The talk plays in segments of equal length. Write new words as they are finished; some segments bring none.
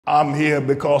I'm here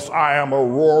because I am a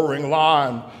roaring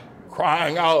lion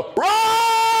crying out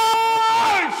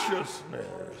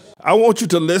righteousness. I want you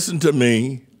to listen to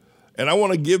me, and I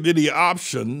want to give you the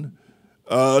option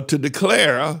to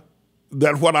declare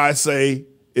that what I say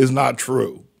is not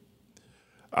true.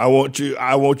 I want you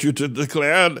to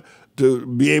declare, to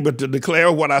be able to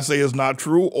declare what I say is not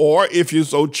true, or if you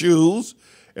so choose,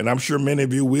 and I'm sure many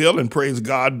of you will, and praise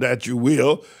God that you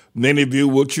will, many of you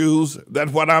will choose that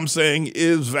what I'm saying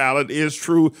is valid, is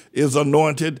true, is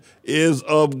anointed, is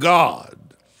of God.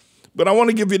 But I want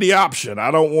to give you the option.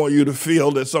 I don't want you to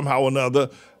feel that somehow or another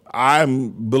I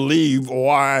believe,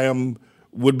 or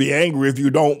would be angry if you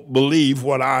don't believe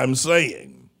what I'm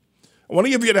saying. I want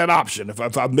to give you that option if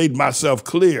I've made myself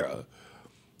clear.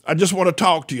 I just want to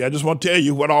talk to you. I just want to tell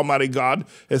you what Almighty God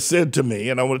has said to me,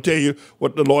 and I want to tell you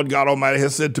what the Lord God Almighty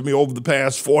has said to me over the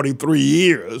past 43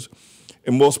 years,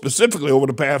 and more specifically over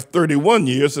the past 31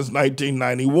 years since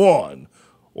 1991,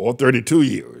 or 32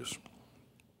 years.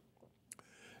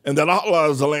 And that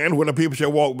ATLAH is a land where the people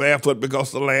shall walk barefoot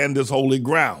because the land is holy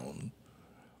ground.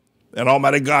 And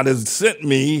Almighty God has sent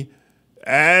me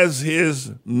as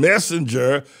his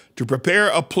messenger to prepare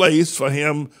a place for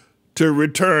him to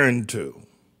return to.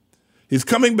 He's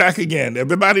coming back again.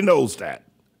 Everybody knows that.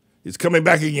 He's coming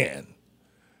back again.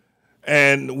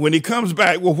 And when he comes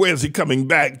back, well, where is he coming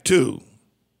back to?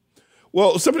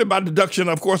 Well, simply by deduction,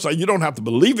 of course, you don't have to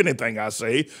believe anything I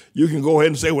say. You can go ahead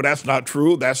and say, well, that's not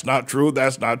true, that's not true,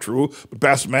 that's not true. But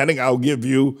Pastor Manning, I'll give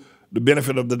you the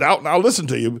benefit of the doubt, and I'll listen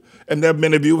to you. And there are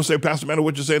many of you who say, Pastor Manning,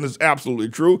 what you're saying is absolutely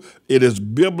true. It is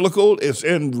biblical. It's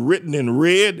written in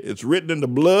red. It's written in the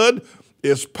blood.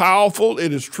 It's powerful.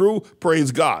 It is true.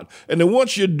 Praise God. And then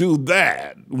once you do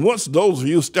that, once those of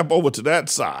you step over to that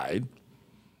side,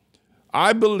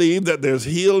 I believe that there's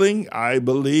healing. I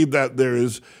believe that there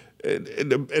is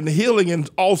and healing in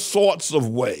all sorts of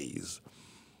ways,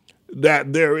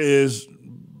 that there is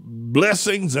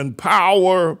blessings and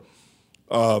power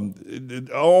on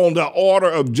the order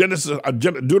of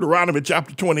Deuteronomy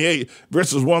chapter 28,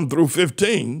 verses 1 through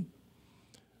 15,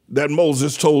 that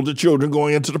Moses told the children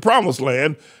going into the promised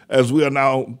land as we are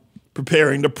now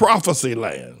preparing the prophecy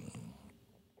land.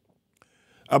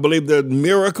 I believe there are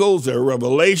miracles, there are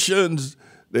revelations,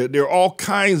 there are all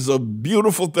kinds of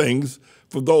beautiful things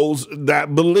for those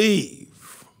that believe.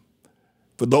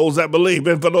 For those that believe.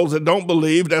 And for those that don't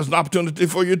believe, there's an opportunity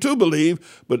for you to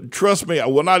believe. But trust me, I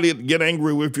will not get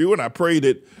angry with you, and I pray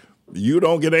that you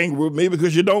don't get angry with me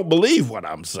because you don't believe what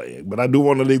I'm saying. But I do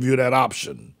want to leave you that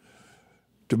option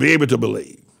to be able to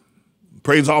believe.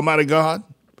 Praise Almighty God.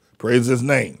 Praise his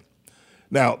name.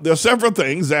 Now, there are several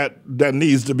things that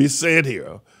needs to be said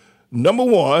here. Number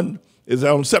one is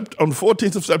that on the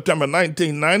 14th of September,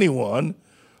 1991,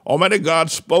 Almighty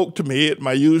God spoke to me at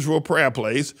my usual prayer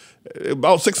place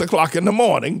about 6 o'clock in the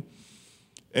morning.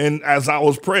 And as I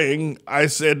was praying, I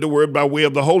said the word by way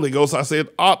of the Holy Ghost. I said,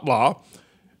 ATLAH.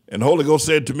 And the Holy Ghost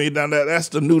said to me, now that's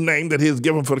the new name that he has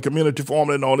given for the community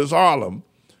formerly known as Harlem.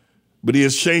 But he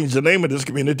has changed the name of this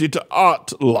community to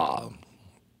ATLAH.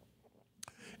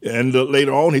 And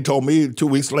later on, he told me 2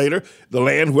 weeks later, the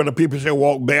land where the people shall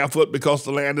walk barefoot because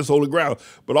the land is holy ground.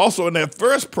 But also in that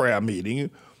first prayer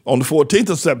meeting on the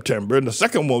 14th of September, and the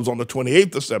second one was on the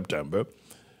 28th of September,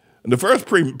 in the first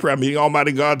prayer meeting,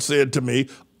 Almighty God said to me,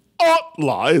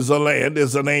 ATLAH is a land,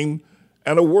 is a name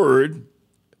and a word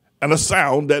and a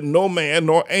sound that no man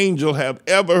nor angel have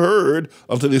ever heard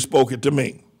until he spoke it to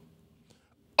me.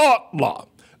 ATLAH.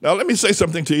 Now, let me say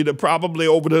something to you that probably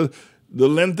over the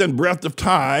length and breadth of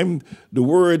time, the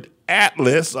word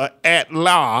Atlas, or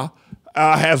ATLAH,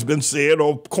 has been said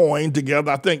or coined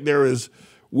together. I think there is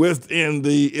within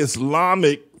the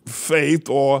Islamic faith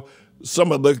or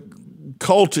some of the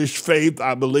cultish faith,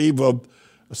 I believe, of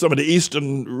some of the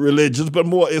Eastern religions, but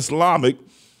more Islamic,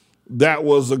 that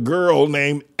was a girl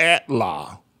named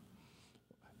ATLAH.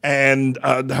 And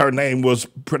her name was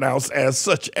pronounced as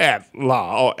such,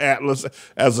 ATLAH, or Atlas,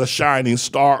 as a shining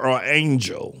star or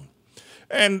angel.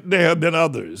 And there have been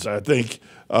others. I think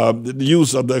the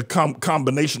use of the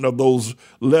combination of those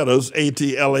letters,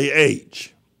 ATLAH.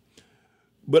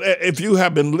 But if you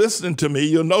have been listening to me,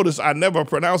 you'll notice I never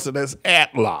pronounce it as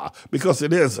ATLAH, because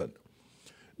it isn't.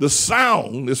 The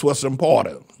sound is what's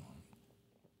important.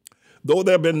 Though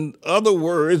there have been other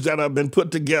words that have been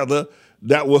put together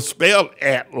that was spelled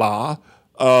ATLAH,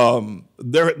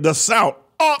 the sound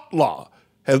ATLAH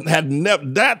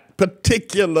that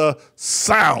particular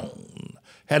sound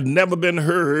had never been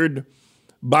heard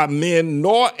by men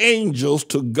nor angels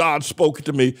till God spoke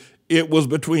to me. It was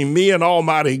between me and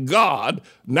Almighty God.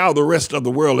 Now the rest of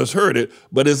the world has heard it,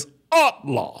 but it's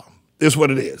ATLAH is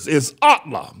what it is. It's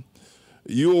ATLAH.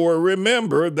 You will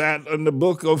remember that in the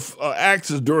book of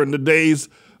Acts is during the days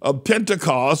of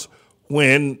Pentecost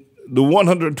when the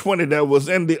 120 that was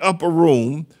in the upper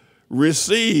room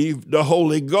received the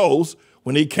Holy Ghost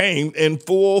when he came in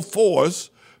full force,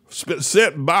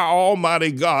 sent by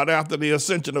Almighty God after the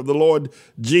ascension of the Lord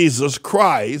Jesus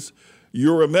Christ.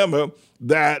 You remember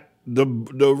that the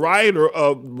writer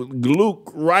of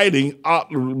Luke writing at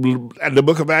the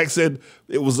book of Acts said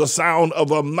it was the sound of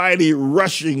a mighty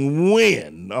rushing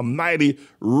wind,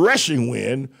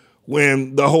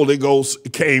 when the Holy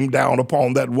Ghost came down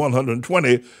upon that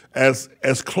 120 as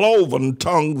cloven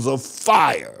tongues of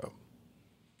fire.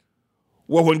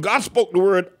 Well, when God spoke the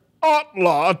word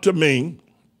ATLAH to me,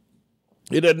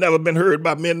 it had never been heard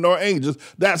by men nor angels.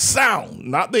 That sound,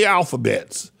 not the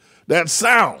alphabets. That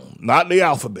sound, not the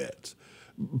alphabets.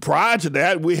 Prior to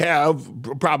that, we have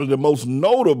probably the most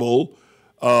notable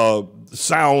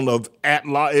sound of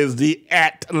ATLAH is the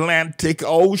Atlantic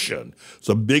Ocean. It's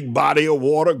a big body of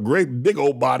water, great big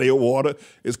old body of water.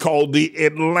 It's called the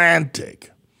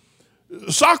Atlantic.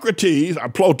 Socrates, or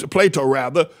Plato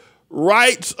rather,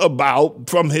 writes about,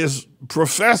 from his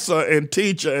professor and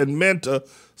teacher and mentor,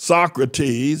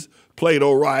 Socrates,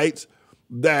 Plato writes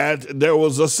that there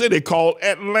was a city called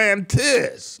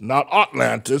Atlantis, not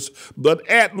Atlantis, but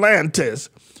Atlantis.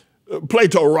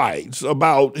 Plato writes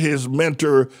about his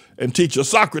mentor and teacher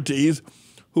Socrates,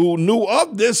 who knew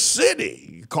of this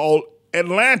city called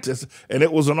Atlantis, and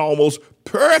it was an almost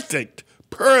perfect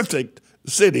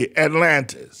city,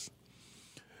 Atlantis.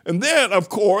 And then, of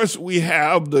course, we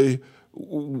have the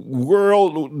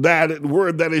word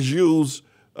that is used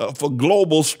for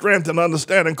global strength and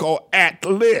understanding called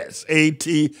ATLAH,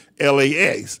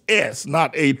 A-T-L-A-S,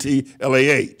 not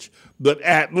A-T-L-A-H, but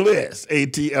ATLAH,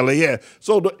 A-T-L-A-S.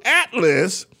 So the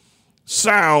ATLAH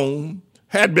sound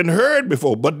had been heard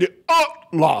before, but the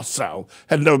ATLAH sound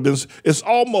had never been. It's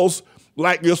almost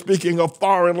like you're speaking a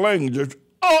foreign language.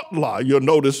 ATLAH, you'll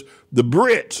notice the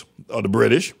Brits, or the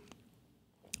British,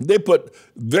 they put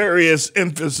various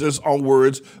emphasis on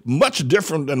words much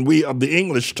different than we of the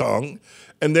English tongue.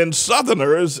 And then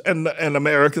Southerners and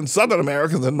Americans, Southern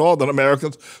Americans and Northern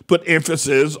Americans put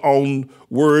emphasis on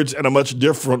words in a much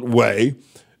different way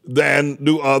than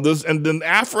do others. And then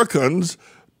Africans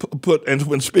put, and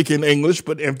when speaking English,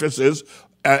 put emphasis,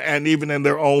 and even in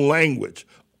their own language.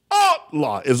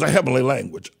 ATLAH is a heavenly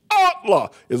language. ATLAH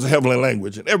is a heavenly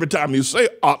language. And every time you say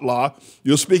ATLAH,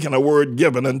 you're speaking a word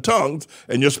given in tongues,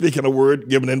 and you're speaking a word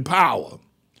given in power.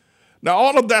 Now,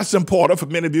 all of that's important for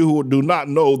many of you who do not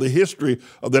know the history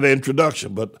of that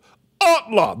introduction, but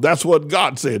ATLAH, that's what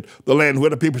God said, the land where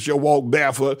the people shall walk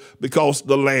barefoot because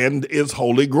the land is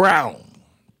holy ground.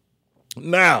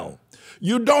 Now,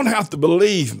 you don't have to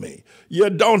believe me. You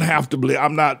don't have to believe.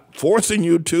 I'm not forcing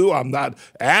you to. I'm not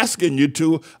asking you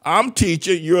to. I'm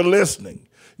teaching. You're listening.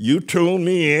 You tuned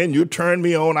me in. You turned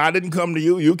me on. I didn't come to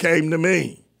you. You came to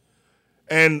me.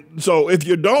 And so if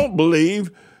you don't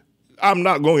believe, I'm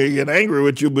not going to get angry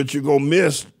with you, but you're going to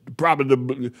miss probably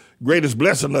the greatest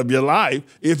blessing of your life.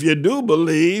 If you do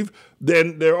believe,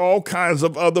 then there are all kinds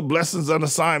of other blessings and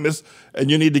assignments, and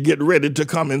you need to get ready to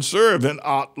come and serve in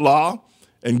ATLAH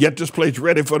and get this place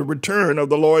ready for the return of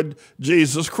the Lord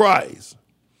Jesus Christ.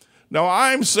 Now,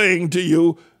 I'm saying to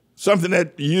you something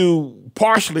that you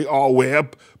partially are aware.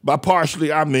 By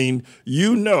partially, I mean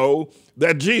you know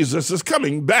that Jesus is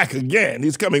coming back again.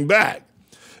 He's coming back.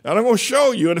 And I'm going to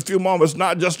show you in a few moments,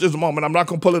 not just this moment, I'm not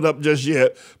going to pull it up just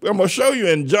yet, but I'm going to show you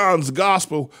in John's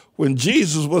gospel when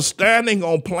Jesus was standing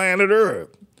on planet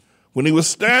Earth. When he was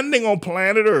standing on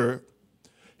planet Earth,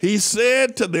 he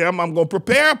said to them, I'm going to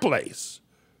prepare a place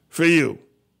for you.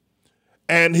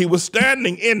 And he was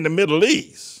standing in the Middle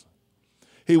East.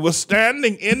 He was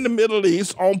standing in the Middle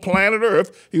East on planet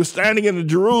Earth. He was standing in the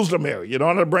Jerusalem area. You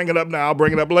don't have to bring it up now, I'll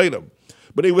bring it up later.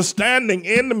 But he was standing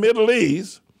in the Middle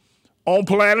East on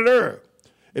planet Earth.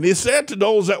 And he said to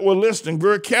those that were listening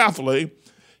very carefully,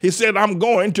 he said, I'm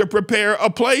going to prepare a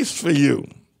place for you.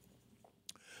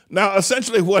 Now,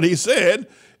 essentially what he said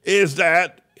is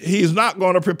that he's not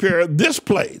going to prepare this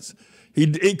place.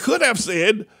 He could have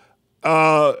said,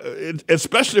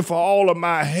 especially for all of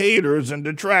my haters and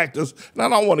detractors, and I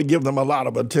don't want to give them a lot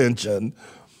of attention,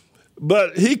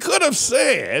 but he could have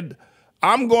said,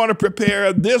 I'm going to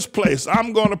prepare this place.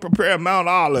 I'm going to prepare Mount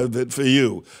Olivet for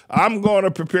you. I'm going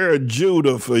to prepare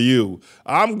Judah for you.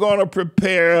 I'm going to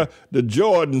prepare the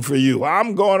Jordan for you.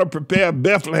 I'm going to prepare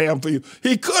Bethlehem for you.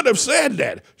 He could have said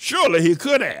that. Surely he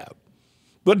could have.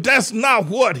 But that's not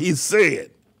what he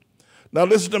said. Now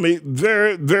listen to me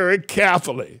very, very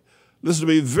carefully. Listen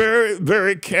to me very,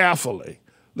 very carefully.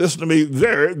 Listen to me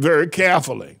very, very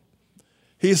carefully.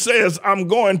 He says, I'm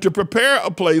going to prepare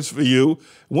a place for you.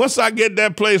 Once I get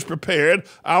that place prepared,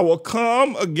 I will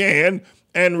come again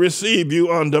and receive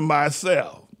you unto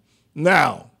myself.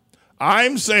 Now,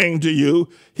 I'm saying to you,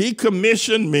 he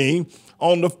commissioned me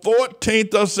on the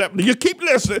 14th of September. You keep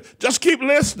listening. Just keep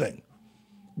listening.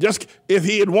 Just if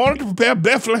he had wanted to prepare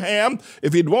Bethlehem,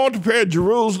 if he'd wanted to prepare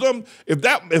Jerusalem, if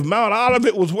Mount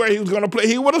Olivet was where he was going to play,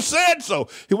 he would have said so.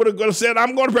 He would have said,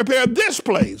 I'm going to prepare this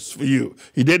place for you.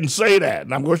 He didn't say that,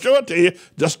 and I'm going to show it to you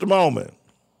just a moment.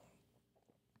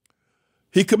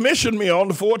 He commissioned me on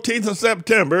the 14th of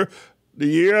September, the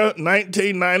year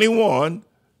 1991,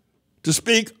 to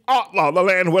speak ATLAH, the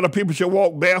land where the people should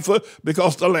walk barefoot,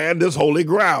 because the land is holy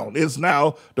ground. It's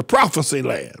now the prophecy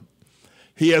land.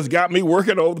 He has got me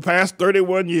working over the past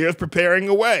 31 years preparing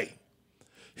a way.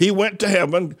 He went to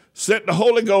heaven, sent the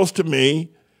Holy Ghost to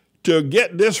me to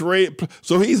get this ready.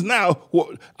 So he's now,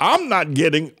 I'm not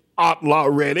getting ATLAH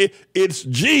ready. It's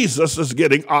Jesus that's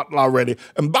getting ATLAH ready.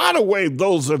 And by the way,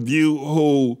 those of you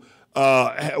who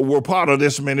were part of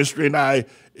this ministry, and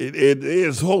it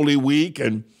is Holy Week,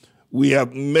 and we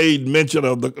have made mention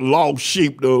of the lost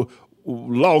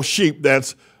sheep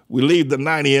that's we leave the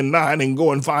 99 and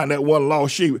go and find that one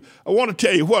lost sheep. I want to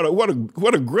tell you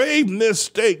what a grave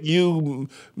mistake you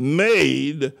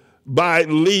made by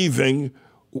leaving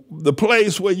the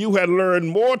place where you had learned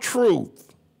more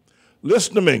truth.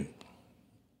 Listen to me.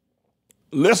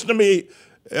 Listen to me,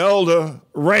 Elder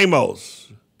Ramos.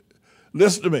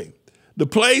 Listen to me. The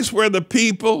place where the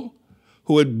people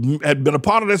who had been a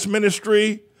part of this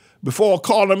ministry before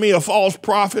calling me a false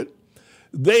prophet,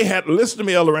 they had, listen to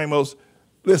me, Elder Ramos,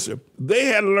 listen, they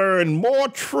had learned more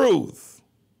truth,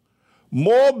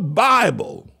 more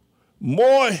Bible,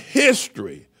 more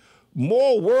history,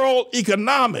 more world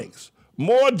economics,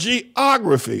 more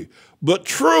geography, but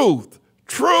truth.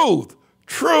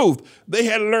 They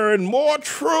had learned more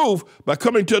truth by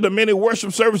coming to the many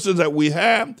worship services that we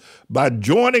have, by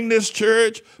joining this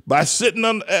church, by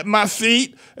sitting at my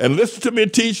feet and listening to me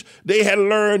teach. They had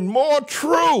learned more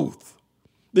truth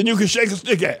than you can shake a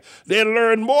stick at. They had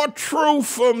learned more truth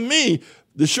from me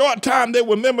the short time they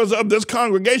were members of this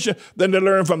congregation than they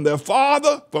learned from their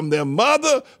father, from their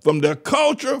mother, from their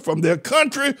culture, from their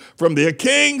country, from their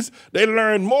kings. They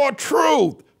learned more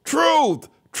truth. Truth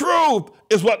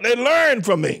is what they learned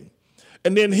from me.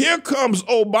 And then here comes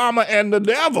Obama and the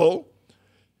devil.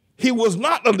 He was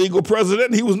not a legal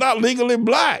president. He was not legally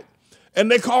black.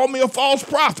 And they called me a false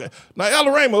prophet. Now,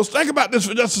 Elder Ramos, think about this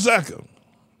for just a second.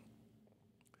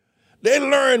 They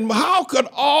learned, how could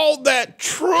all that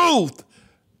truth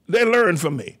they learned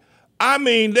from me? I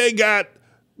mean, they got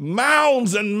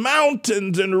mounds and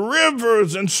mountains and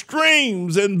rivers and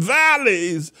streams and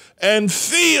valleys and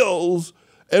fields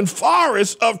and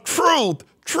forests of truth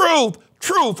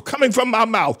coming from my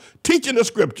mouth, teaching the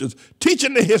scriptures,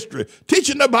 teaching the history,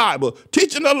 teaching the Bible,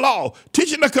 teaching the law,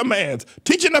 teaching the commands,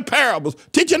 teaching the parables,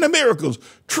 teaching the miracles.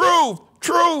 Truth.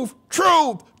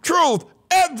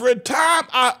 Every time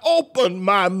I opened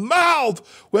my mouth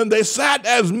when they sat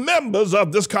as members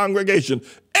of this congregation,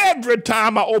 every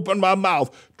time I opened my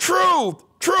mouth, truth.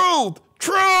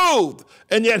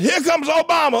 And yet here comes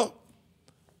Obama,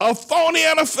 a phony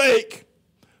and a fake,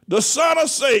 the son of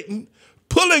Satan,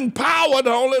 pulling power that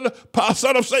only the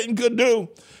son of Satan could do.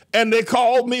 And they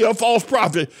called me a false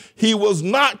prophet. He was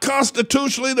not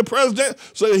constitutionally the president,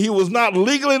 so he was not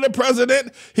legally the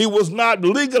president. He was not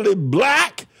legally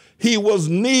black. He was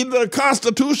neither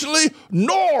constitutionally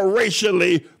nor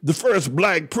racially the first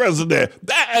black president.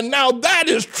 And now that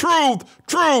is truth.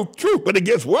 But it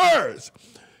gets worse.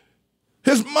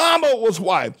 His mama was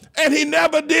white, and he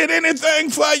never did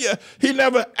anything for you. He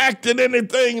never acted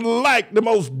anything like the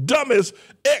most dumbest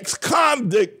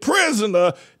ex-convict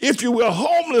prisoner, if you will,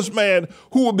 homeless man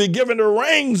who would be given the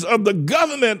reins of the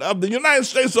government of the United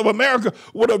States of America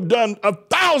would have done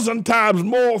 1,000 times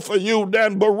more for you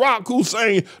than Barack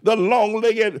Hussein, the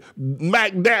long-legged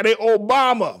Mac Daddy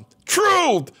Obama.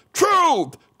 Truth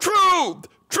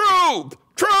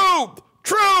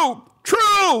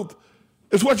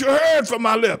is what you heard from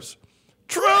my lips.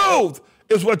 Truth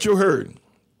is what you heard.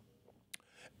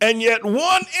 And yet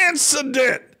one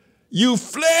incident, you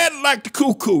fled like the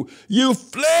cuckoo. You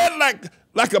fled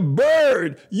like a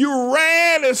bird. You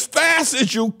ran as fast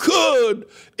as you could,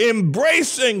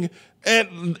 embracing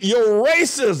your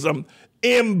racism,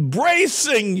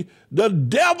 embracing the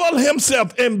devil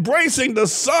himself, embracing the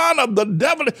son of the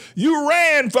devil. You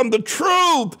ran from the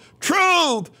truth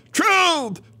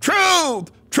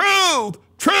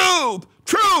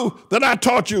that I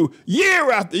taught you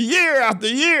year after year after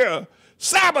year,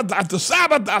 Sabbath after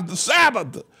Sabbath after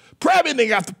Sabbath, prayer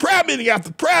meeting after prayer meeting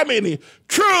after prayer meeting.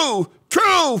 Truth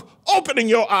truth, opening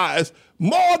your eyes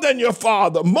more than your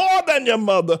father, more than your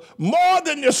mother, more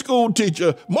than your school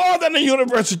teacher, more than the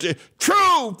university.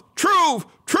 Truth, truth,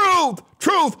 truth,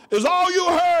 truth is all you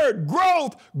heard.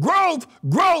 Growth, growth,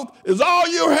 growth is all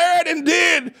you heard and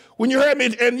did when you heard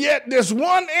me. And yet this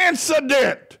one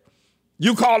incident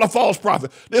you call a false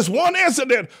prophet. This one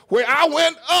incident where I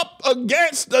went up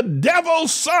against the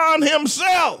devil's son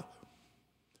himself,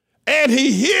 and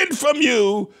he hid from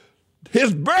you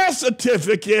his birth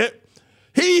certificate.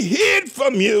 He hid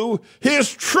from you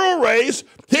his true race,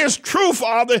 his true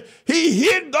father. He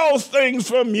hid those things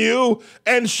from you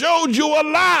and showed you a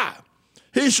lie.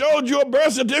 He showed you a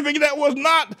birth certificate that was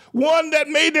not one that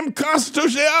made him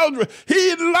constitutionally eligible.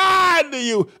 He lied to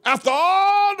you. After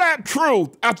all that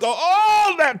truth, after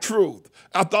all that truth,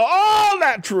 after all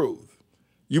that truth,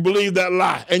 you believed that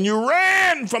lie, and you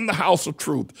ran from the house of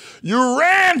truth. You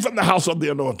ran from the house of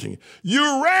the anointing.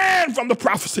 You ran from the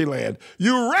prophecy land.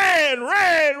 You ran,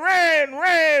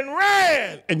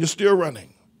 and you're still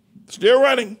running. Still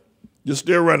running. You're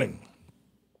still running.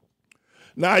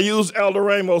 Now, I use Elder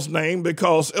Ramos' name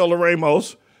because Elder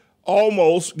Ramos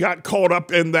almost got caught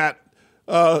up in that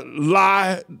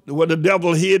lie where the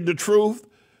devil hid the truth.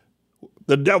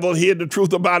 The devil hid the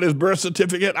truth about his birth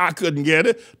certificate. I couldn't get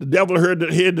it. The devil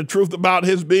hid the truth about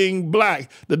his being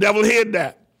black. The devil hid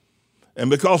that. And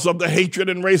because of the hatred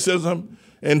and racism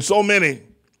and so many,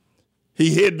 he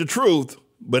hid the truth,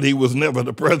 but he was never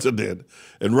the president.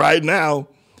 And right now,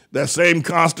 that same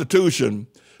Constitution,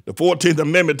 the 14th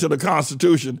Amendment to the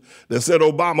Constitution that said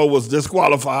Obama was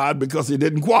disqualified because he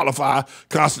didn't qualify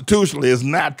constitutionally, is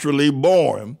naturally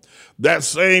born. That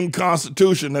same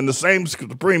Constitution and the same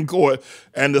Supreme Court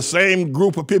and the same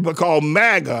group of people called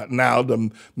MAGA now,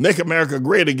 to Make America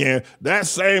Great Again, that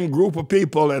same group of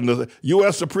people and the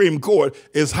U.S. Supreme Court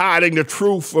is hiding the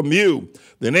truth from you.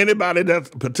 Then anybody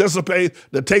that participates,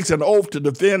 that takes an oath to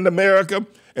defend America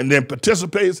and then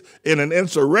participates in an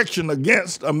insurrection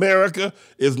against America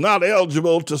is not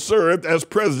eligible to serve as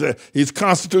president. He's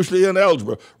constitutionally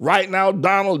ineligible. Right now,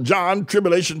 Donald John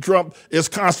Tribulation Trump is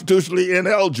constitutionally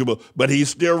ineligible, but he's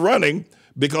still running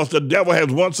because the devil has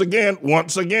once again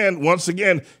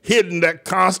hidden that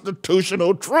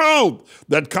constitutional truth,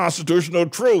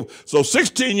 So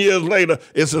 16 years later,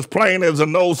 it's as plain as a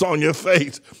nose on your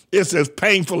face. It's as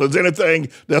painful as anything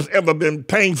that's ever been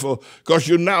painful because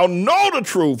you now know the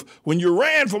truth. When you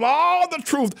ran from all the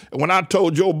truth, and when I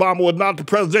told you Obama was not the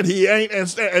president, he ain't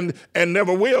and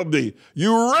never will be.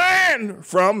 You ran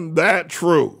from that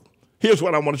truth. Here's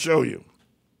what I want to show you.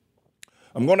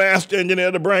 I'm going to ask the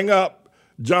engineer to bring up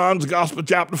John's Gospel,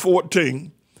 chapter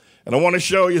 14, and I want to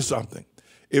show you something.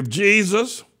 If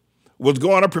Jesus was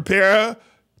going to prepare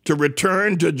to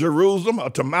return to Jerusalem or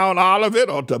to Mount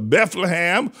Olivet or to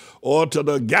Bethlehem or to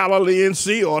the Galilean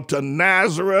Sea or to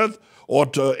Nazareth or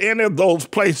to any of those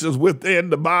places within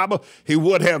the Bible, he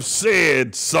would have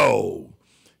said so.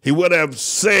 He would have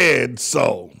said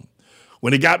so.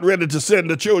 When he got ready to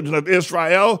send the children of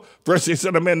Israel, first he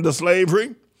sent them into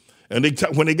slavery, and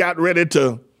when he got ready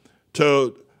to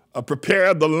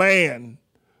prepare the land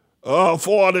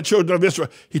for the children of Israel,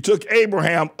 he took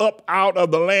Abraham up out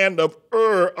of the land of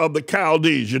Ur of the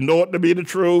Chaldees. You know it to be the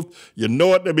truth. You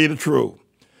know it to be the truth.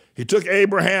 He took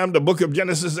Abraham, the book of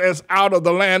Genesis says, out of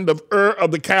the land of Ur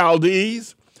of the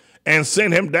Chaldees and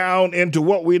sent him down into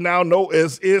what we now know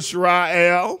as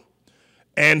Israel,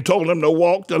 and told him to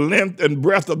walk the length and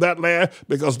breadth of that land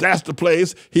because that's the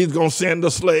place he's going to send the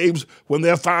slaves when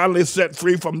they're finally set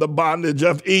free from the bondage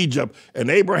of Egypt. And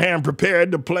Abraham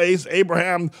prepared the place.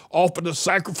 Abraham offered the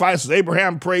sacrifices.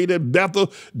 Abraham prayed at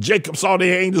Bethel. Jacob saw the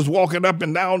angels walking up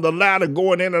and down the ladder,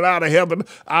 going in and out of heaven,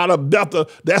 out of Bethel.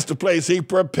 That's the place he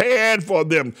prepared for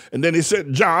them. And then he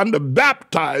sent John the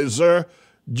baptizer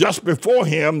just before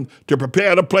him to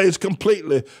prepare the place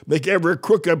completely, make every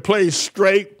crooked place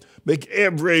straight, make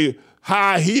every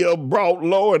high hill brought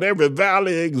low and every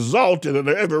valley exalted and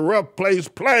every rough place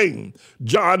plain.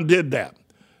 John did that.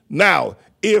 Now,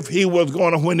 if he was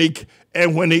going to, when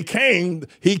he came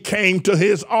to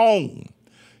his own.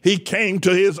 He came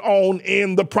to his own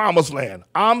in the promised land.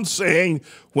 I'm saying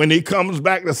when he comes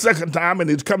back the second time,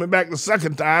 and he's coming back the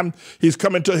second time, he's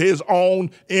coming to his own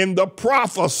in the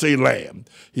prophecy land.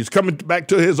 He's coming back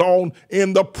to his own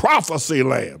in the prophecy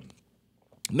land.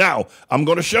 Now, I'm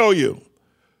going to show you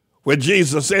where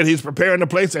Jesus said he's preparing the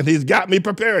place, and he's got me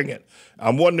preparing it.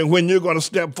 I'm wondering when you're going to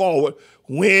step forward,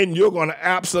 when you're going to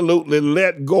absolutely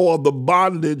let go of the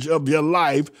bondage of your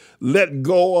life, let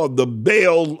go of the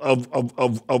veil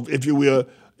of if you will,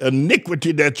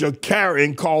 iniquity that you're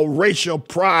carrying called racial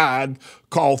pride,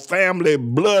 called family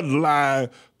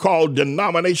bloodline, called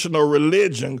denominational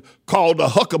religion, called the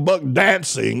huckabuck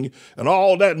dancing, and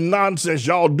all that nonsense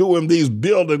y'all do in these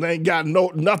buildings ain't got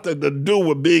nothing to do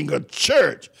with being a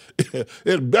church.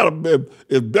 You'd better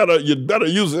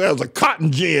use it as a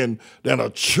cotton gin than a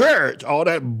church. All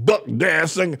that buck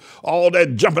dancing, all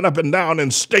that jumping up and down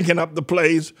and stinking up the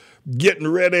place, getting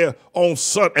ready on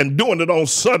Sunday, and doing it on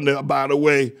Sunday, by the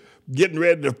way. Getting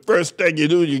ready, the first thing you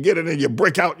do, you get in and you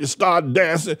break out, you start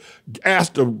dancing.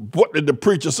 Ask what did the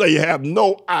preacher say? You have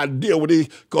no idea what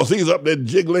because he's up there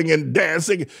jiggling and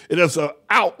dancing. It is an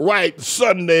outright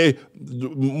Sunday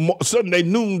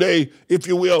noonday, if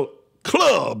you will,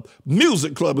 club,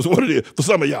 music club is what it is for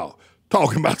some of y'all.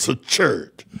 Talking about the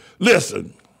church.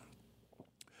 Listen,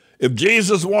 if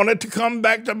Jesus wanted to come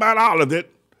back to Mount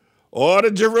Olivet or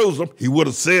to Jerusalem, he would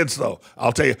have said so.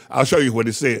 I'll show you what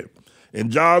he said. In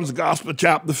John's Gospel,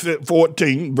 chapter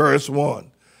 14, verse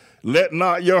 1, let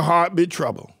not your heart be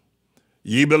troubled.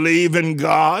 Ye believe in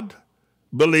God,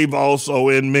 believe also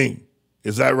in me.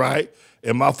 Is that right?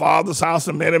 In my Father's house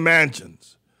are many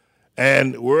mansions.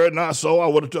 And were it not so, I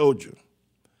would have told you.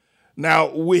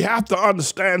 Now, we have to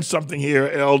understand something here,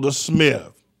 Elder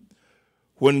Smith.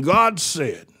 When God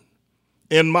said,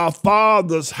 in my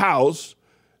Father's house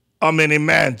are many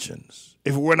mansions.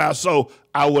 If it were not so,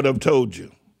 I would have told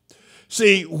you.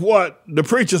 See, what the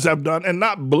preachers have done, and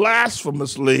not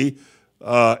blasphemously,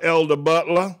 Elder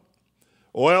Butler,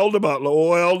 or Elder Butler,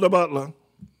 or Elder Butler,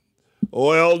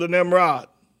 or Elder Nimrod.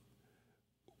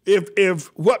 If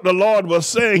what the Lord was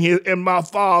saying here in my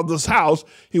Father's house,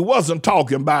 he wasn't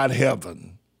talking about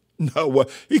heaven. No,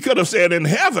 he could have said in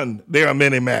heaven there are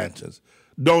many mansions.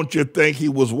 Don't you think he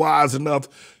was wise enough,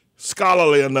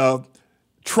 scholarly enough,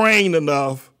 trained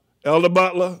enough, Elder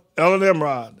Butler, Elder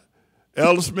Nimrod,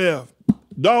 Elder Smith?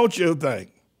 Don't you think?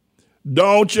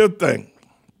 Don't you think?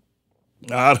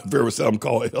 I very seldom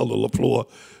call Elder LaFleur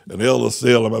and Elder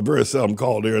Salem. I very seldom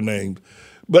call their names.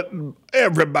 But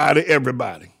everybody,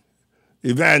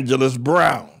 Evangelist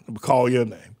Brown, call your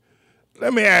name.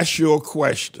 Let me ask you a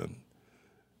question.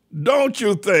 Don't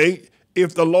you think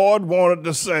if the Lord wanted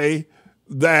to say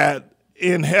that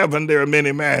in heaven there are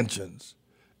many mansions,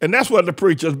 and that's what the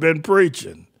preacher's been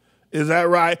preaching, is that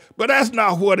right? But that's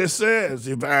not what it says,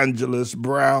 Evangelist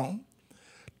Brown.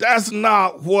 That's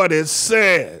not what it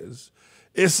says.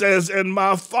 It says, in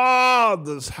my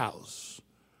Father's house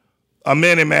are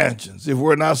many mansions. If it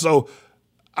were not so,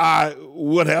 I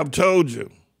would have told you.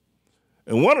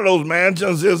 And one of those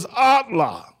mansions is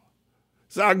ATLAH.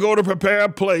 So I go to prepare a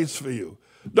place for you.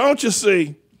 Don't you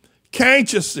see?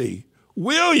 Can't you see?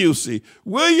 Will you see?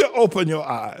 Will you open your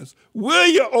eyes? Will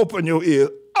you open your ears?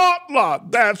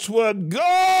 ATLAH, that's what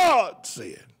God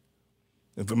said.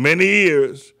 And for many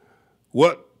years,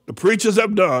 what the preachers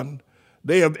have done,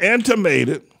 they have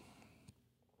intimated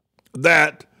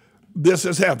that this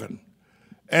is heaven.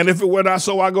 And if it were not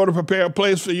so, I go to prepare a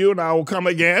place for you, and I will come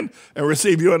again and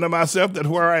receive you unto myself, that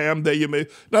where I am, there you may.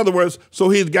 In other words, so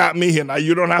he's got me here. Now,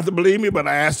 you don't have to believe me, but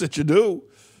I ask that you do.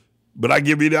 But I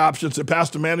give you the option. Say,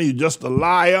 Pastor Manny, you're just a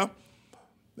liar,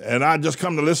 and I just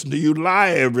come to listen to you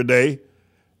lie every day,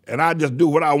 and I just do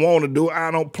what I want to do.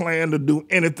 I don't plan to do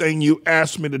anything you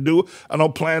ask me to do. I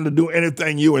don't plan to do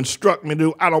anything you instruct me to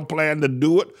do. I don't plan to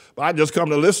do it, but I just come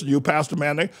to listen to you, Pastor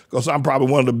Manning, because I'm probably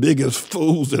one of the biggest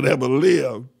fools that ever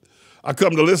lived. I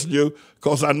come to listen to you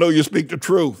because I know you speak the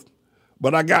truth.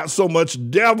 But I got so much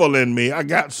devil in me. I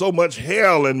got so much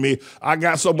hell in me. I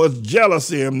got so much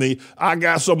jealousy in me. I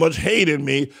got so much hate in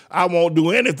me. I won't do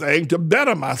anything to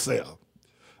better myself.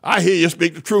 I hear you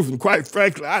speak the truth, and quite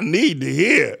frankly, I need to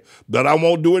hear that. I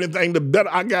won't do anything to better.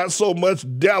 I got so much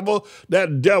devil.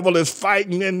 That devil is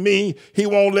fighting in me. He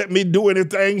won't let me do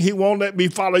anything. He won't let me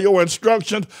follow your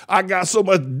instructions. I got so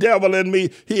much devil in me.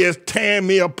 He is tearing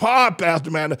me apart, Pastor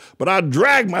Man. But I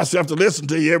drag myself to listen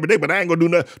to you every day, but I ain't going to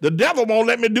do nothing. The devil won't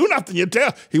let me do nothing, you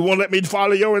tell. He won't let me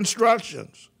follow your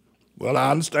instructions. Well, I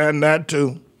understand that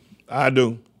too. I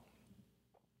do.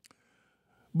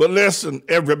 But listen,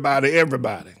 everybody,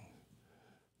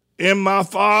 in my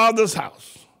Father's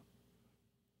house,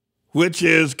 which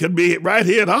could be right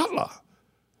here at ATLAH,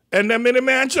 and there are many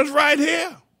mansions right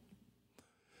here.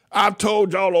 I've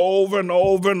told y'all over and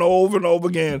over and over and over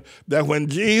again that when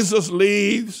Jesus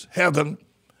leaves heaven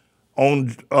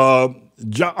on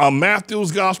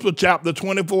Matthew's Gospel, chapter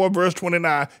 24, verse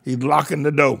 29, he's locking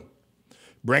the door,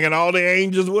 bringing all the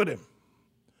angels with him.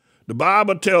 The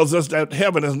Bible tells us that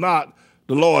heaven is not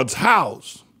the Lord's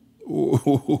house.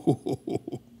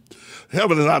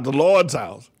 Heaven is not the Lord's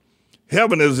house.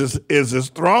 Heaven is his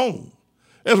throne.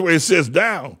 That's where he sits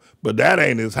down, but that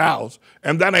ain't his house.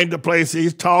 And that ain't the place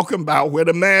he's talking about where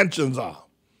the mansions are.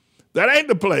 That ain't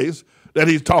the place that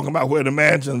he's talking about where the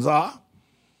mansions are.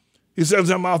 He says,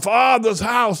 in my Father's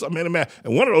house, I'm in a man.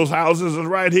 And one of those houses is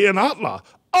right here in ATLAH.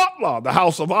 ATLAH, the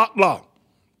house of ATLAH.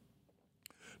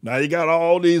 Now you got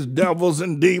all these devils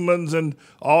and demons and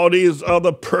all these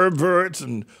other perverts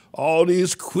and all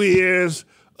these queers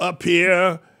up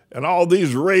here and all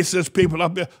these racist people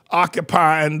up here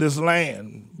occupying this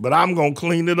land. But I'm going to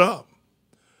clean it up.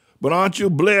 But aren't you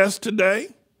blessed today?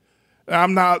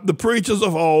 I'm not the preachers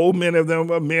of old, many of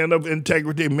them are men of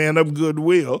integrity, men of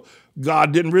goodwill.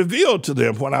 God didn't reveal to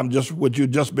them what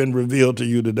you've just been revealed to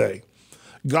you today.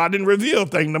 God didn't reveal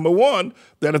thing number one,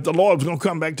 that if the Lord was going to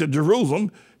come back to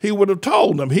Jerusalem, he would have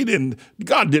told them.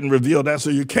 God didn't reveal that, so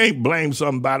you can't blame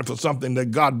somebody for something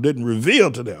that God didn't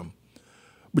reveal to them.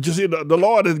 But you see, the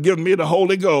Lord has given me the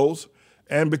Holy Ghost,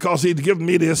 and because he's given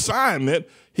me the assignment,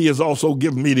 he has also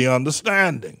given me the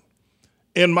understanding.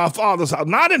 In my Father's house,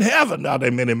 not in heaven are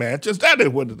there many mansions. That is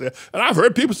what it is. And I've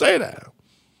heard people say that.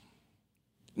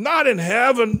 Not in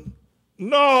heaven,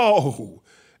 no.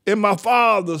 In my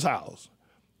Father's house.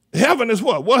 Heaven is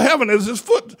what? Well, heaven is his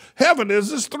foot. Heaven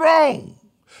is his throne.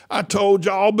 I told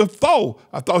y'all before.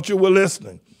 I thought you were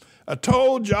listening. I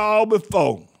told y'all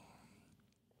before.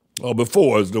 Or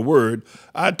before is the word.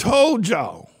 I told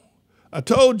you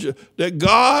that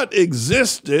God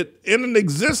existed in an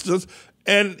existence,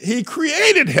 and he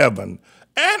created heaven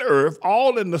and earth,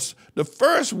 all in the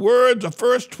first words, the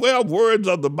first 12 words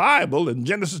of the Bible in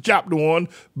Genesis chapter 1,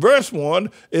 verse 1,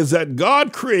 is that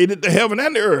God created the heaven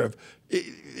and the earth.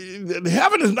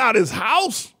 Heaven is not his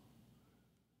house.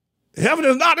 Heaven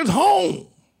is not his home.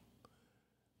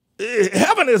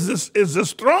 Heaven is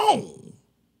his throne.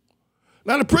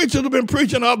 Now, the preachers have been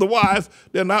preaching otherwise.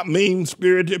 They're not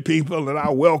mean-spirited people, and I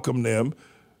welcome them.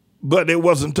 But it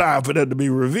wasn't time for that to be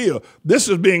revealed. This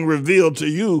is being revealed to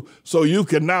you so you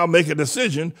can now make a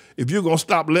decision if you're going to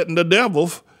stop letting the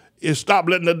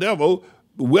devil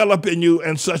well up in you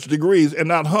in such degrees and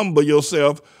not humble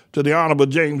yourself to the Honorable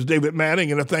James David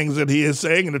Manning and the things that he is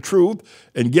saying and the truth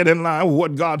and get in line with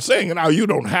what God's saying. And now you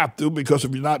don't have to, because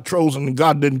if you're not chosen and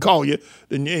God didn't call you,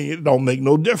 then it don't make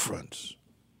no difference.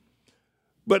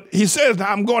 But he says,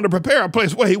 now I'm going to prepare a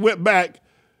place. Where he went back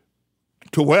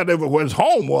to wherever his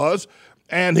home was,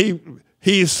 and he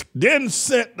then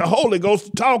sent the Holy Ghost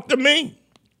to talk to me.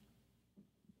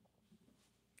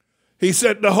 He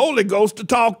sent the Holy Ghost to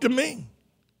talk to me.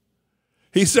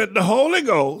 He sent the Holy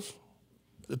Ghost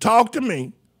to talk to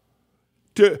me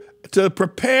to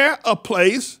prepare a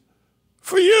place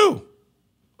for you.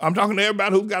 I'm talking to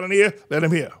everybody who's got an ear, let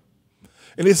him hear.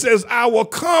 And he says, I will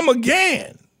come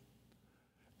again.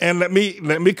 And let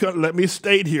me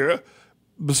state here,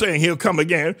 saying he'll come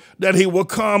again, that he will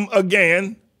come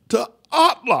again to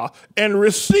ATLAH and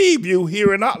receive you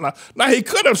here in ATLAH. Now, he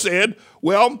could have said,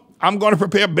 well, I'm going to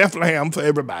prepare Bethlehem for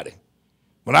everybody.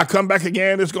 When I come back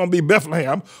again, it's going to be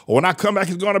Bethlehem. Or when I come back,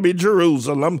 it's going to be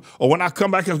Jerusalem. Or when I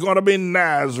come back, it's going to be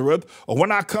Nazareth. Or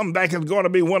when I come back, it's going to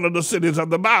be one of the cities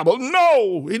of the Bible.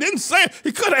 No, he didn't say it.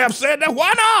 He could have said that.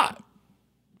 Why not?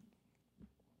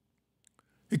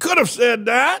 He could have said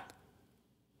that,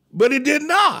 but he did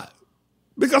not.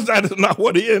 Because that is not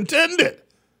what he intended.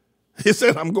 He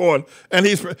said, I'm going, and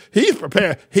he's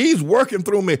prepared. He's working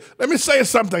through me. Let me say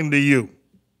something to you.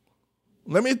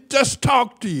 Let me just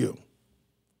talk to you.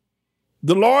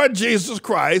 The Lord Jesus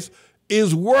Christ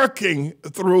is working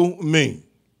through me.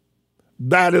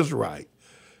 That is right.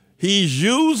 He's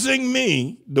using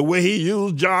me the way he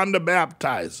used John the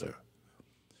Baptizer.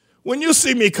 When you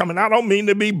see me coming, I don't mean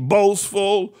to be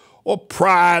boastful or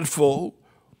prideful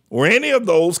or any of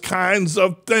those kinds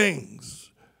of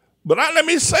things. But let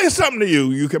me say something to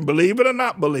you. You can believe it or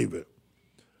not believe it.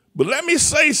 But let me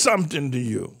say something to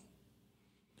you.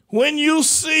 When you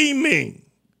see me,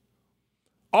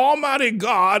 Almighty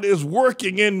God is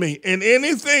working in me. And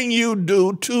anything you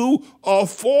do to or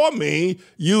for me,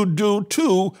 you do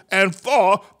to and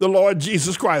for the Lord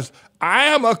Jesus Christ. I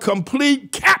am a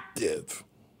complete captive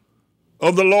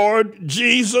of the Lord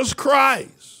Jesus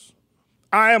Christ.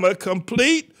 I am a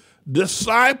complete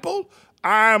disciple.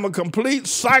 I am a complete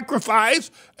sacrifice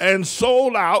and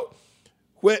sold out.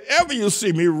 Wherever you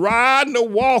see me, riding or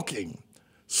walking,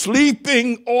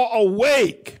 sleeping or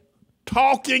awake,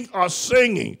 talking or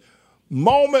singing,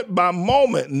 moment by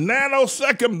moment,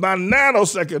 nanosecond by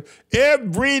nanosecond,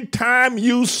 every time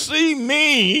you see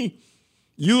me,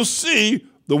 you see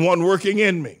the one working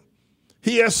in me.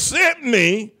 He has sent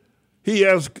me. He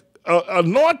has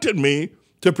anointed me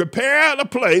to prepare the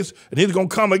place, and he's going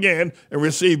to come again and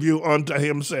receive you unto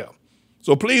himself.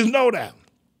 So please know that.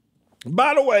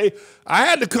 By the way, I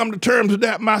had to come to terms with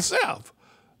that myself.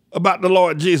 about the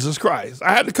Lord Jesus Christ.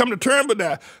 I had to come to terms with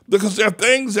that because there are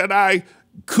things that I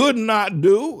could not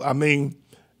do. I mean,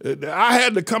 I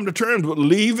had to come to terms with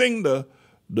leaving the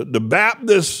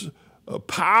Baptist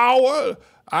power.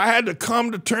 I had to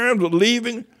come to terms with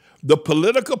leaving the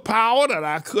political power that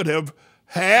I could have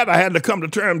had. I had to come to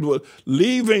terms with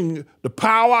leaving the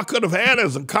power I could have had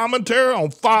as a commentator on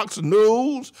Fox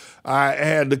News. I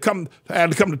had to come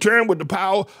to terms with the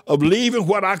power of leaving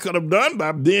what I could have done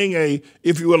by being a,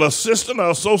 if you will, assistant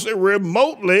or associate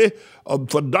remotely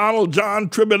for Donald John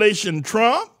Tribulation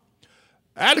Trump.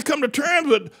 I had to come to terms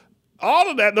with all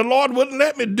of that. The Lord wouldn't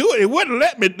let me do it. He wouldn't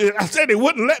let me. I said He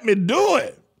wouldn't let me do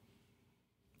it.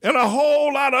 And a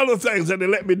whole lot of other things that He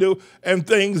let me do, and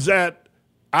things that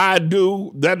I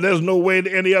do that there's no way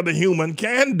that any other human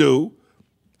can do,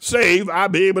 save I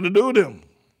be able to do them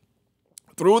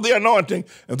through the anointing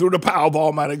and through the power of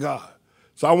Almighty God.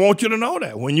 So I want you to know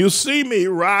that. When you see me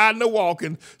riding or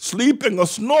walking, sleeping or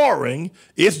snoring,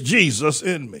 it's Jesus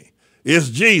in me. It's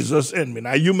Jesus in me.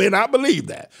 Now, you may not believe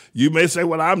that. You may say,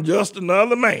 well, I'm just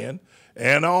another man,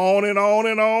 and on and on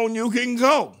and on you can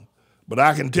go. But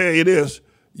I can tell you this,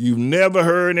 you've never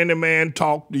heard any man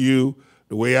talk to you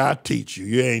the way I teach you.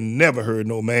 You ain't never heard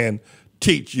no man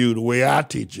teach you the way I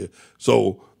teach you.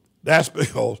 So that's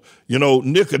because, you know,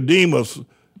 Nicodemus,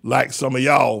 like some of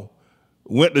y'all,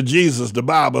 went to Jesus, the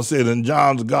Bible said in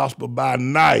John's gospel, by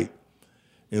night,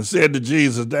 and said to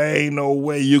Jesus, there ain't no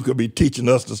way you could be teaching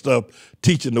us the stuff,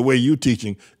 teaching the way you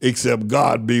teaching, except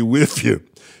God be with you.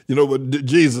 You know what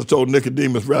Jesus told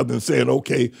Nicodemus, rather than saying,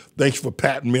 okay, thanks for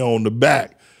patting me on the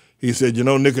back, He said, you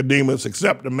know, Nicodemus,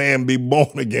 except a man be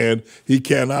born again, he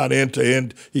cannot enter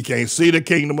in. He can't see the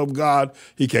kingdom of God.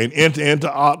 He can't enter into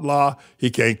ATLAH. He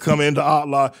can't come into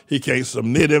ATLAH. He can't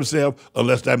submit himself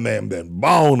unless that man been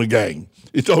born again.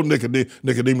 He told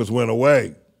Nicodemus went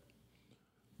away.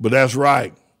 But that's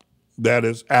right. That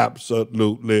is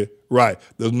absolutely right.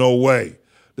 There's no way.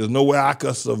 There's no way I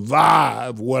could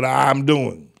survive what I'm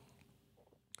doing.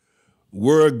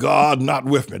 Were God not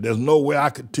with me? There's no way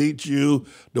I could teach you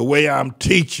the way I'm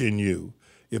teaching you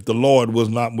if the Lord was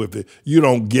not with me. You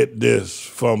don't get this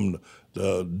from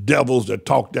the devils that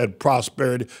talk that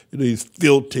prosperity, these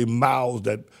filthy mouths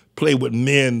that play with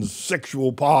men's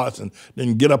sexual parts and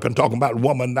then get up and talk about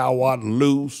woman thou art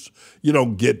loose. You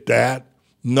don't get that.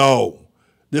 No,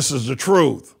 this is the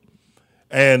truth.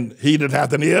 And he that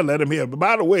hath an ear, let him hear. But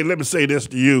by the way, let me say this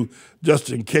to you, just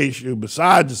in case you're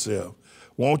beside yourself.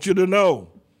 Want you to know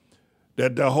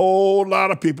that the whole lot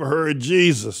of people heard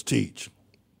Jesus teach.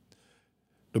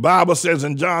 The Bible says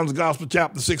in John's Gospel,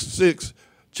 chapter 6,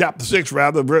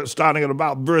 starting at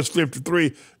about verse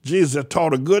 53, Jesus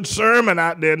taught a good sermon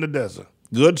out there in the desert.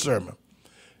 Good sermon.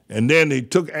 And then he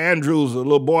took Andrew's, a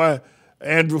little boy.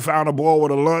 Andrew found a boy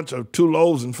with a lunch of 2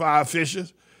 loaves and 5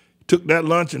 fishes. He took that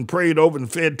lunch and prayed over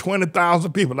and fed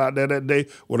 20,000 people out there that day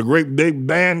with a great big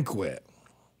banquet.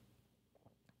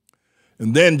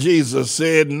 And then Jesus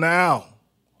said, now,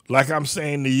 like I'm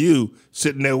saying to you,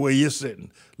 sitting there where you're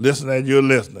sitting, listening as you're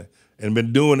listening, and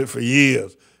been doing it for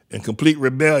years in complete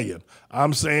rebellion.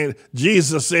 I'm saying,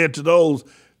 Jesus said to those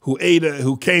who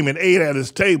came and ate at his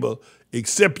table,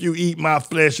 except you eat my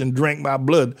flesh and drink my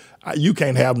blood, you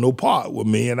can't have no part with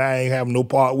me, and I ain't have no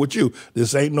part with you.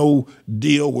 This ain't no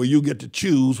deal where you get to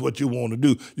choose what you want to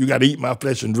do. You got to eat my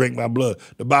flesh and drink my blood.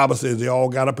 The Bible says they all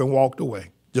got up and walked away,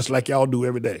 just like y'all do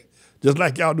every day. Just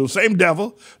like y'all do. Same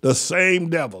devil, the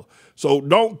same devil. So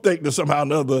don't think that somehow or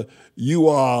another you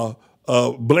are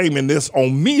blaming this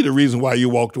on me, the reason why you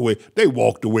walked away. They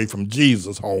walked away from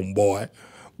Jesus, homeboy.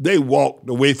 They walked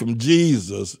away from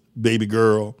Jesus, baby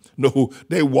girl. No,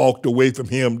 they walked away from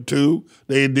him too.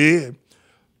 They did.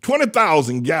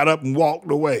 20,000 got up and walked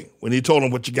away when he told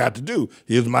them what you got to do.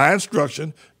 Here's my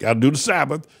instruction. Got to do the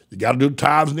Sabbath. You got to do the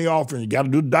tithes and the offering. You got to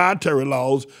do the dietary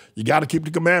laws. You got to keep the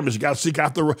commandments. You got to seek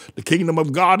after the kingdom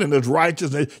of God and his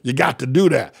righteousness. You got to do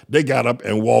that. They got up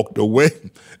and walked away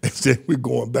and said, we're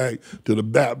going back to the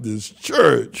Baptist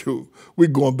church. We're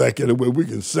going back in where we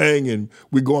can sing, and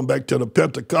we're going back to the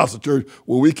Pentecostal church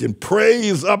where we can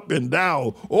praise up and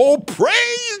down. Oh,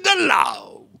 praise the Lord.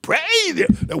 Praise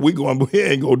it. That we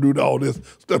ain't going to do all this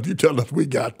stuff you tell us we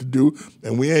got to do,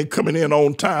 and we ain't coming in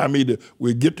on time either.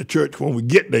 We get to church when we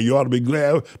get there. You ought to be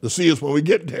glad to see us when we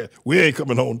get there. We ain't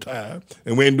coming on time,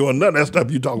 and we ain't doing none of that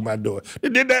stuff you talking about doing. They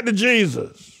did that to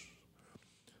Jesus.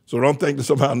 So don't think that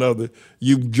somehow or another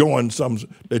you've joined some,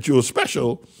 that you're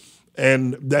special,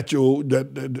 and that to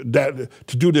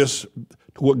do this, to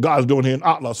what God's doing here in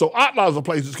ATLAH. So ATLAH is a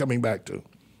place it's coming back to.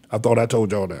 I thought I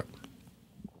told y'all that.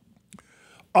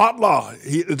 ATLAH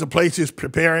is a place he's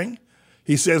preparing.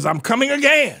 He says, I'm coming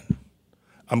again.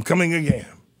 I'm coming again.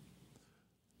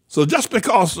 So just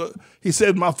because he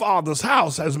said my Father's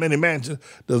house has many mansions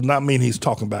does not mean he's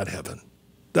talking about heaven.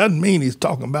 Doesn't mean he's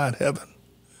talking about heaven.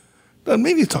 Doesn't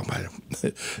mean he's talking about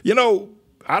heaven. You know,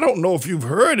 I don't know if you've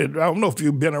heard it. I don't know if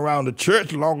you've been around the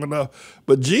church long enough,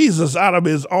 but Jesus out of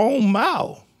his own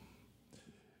mouth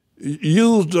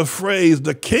used the phrase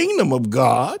the kingdom of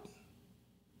God,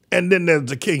 and then there's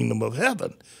the kingdom of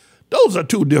heaven. Those are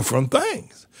two different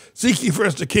things. Seek ye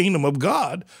first the kingdom of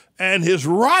God and his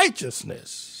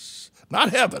righteousness.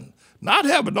 Not heaven. Not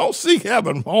heaven. Don't seek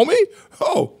heaven, homie.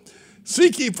 Oh,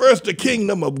 seek ye first the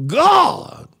kingdom of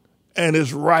God and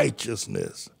his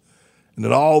righteousness. And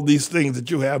then all these things that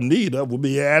you have need of will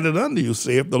be added unto you,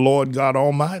 saith the Lord God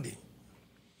Almighty.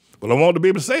 But I want to be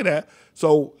able to say that.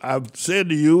 So I've said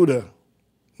to you the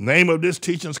name of this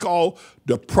teaching is called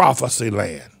the prophecy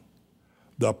land.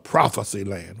 The prophecy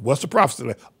land. What's the prophecy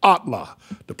land? ATLAH,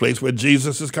 the place where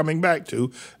Jesus is coming back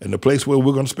to, and the place where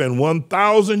we're going to spend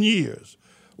 1,000 years.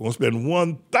 We're going to spend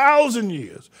 1,000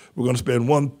 years. We're going to spend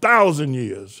 1,000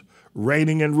 years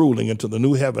reigning and ruling until the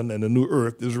new heaven and the new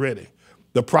earth is ready.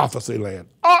 The prophecy land.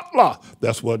 ATLAH,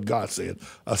 that's what God said.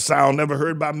 A sound never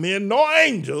heard by men nor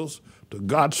angels, till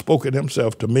God spoke it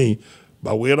himself to me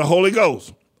by way of the Holy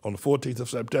Ghost on the 14th of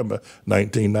September,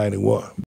 1991.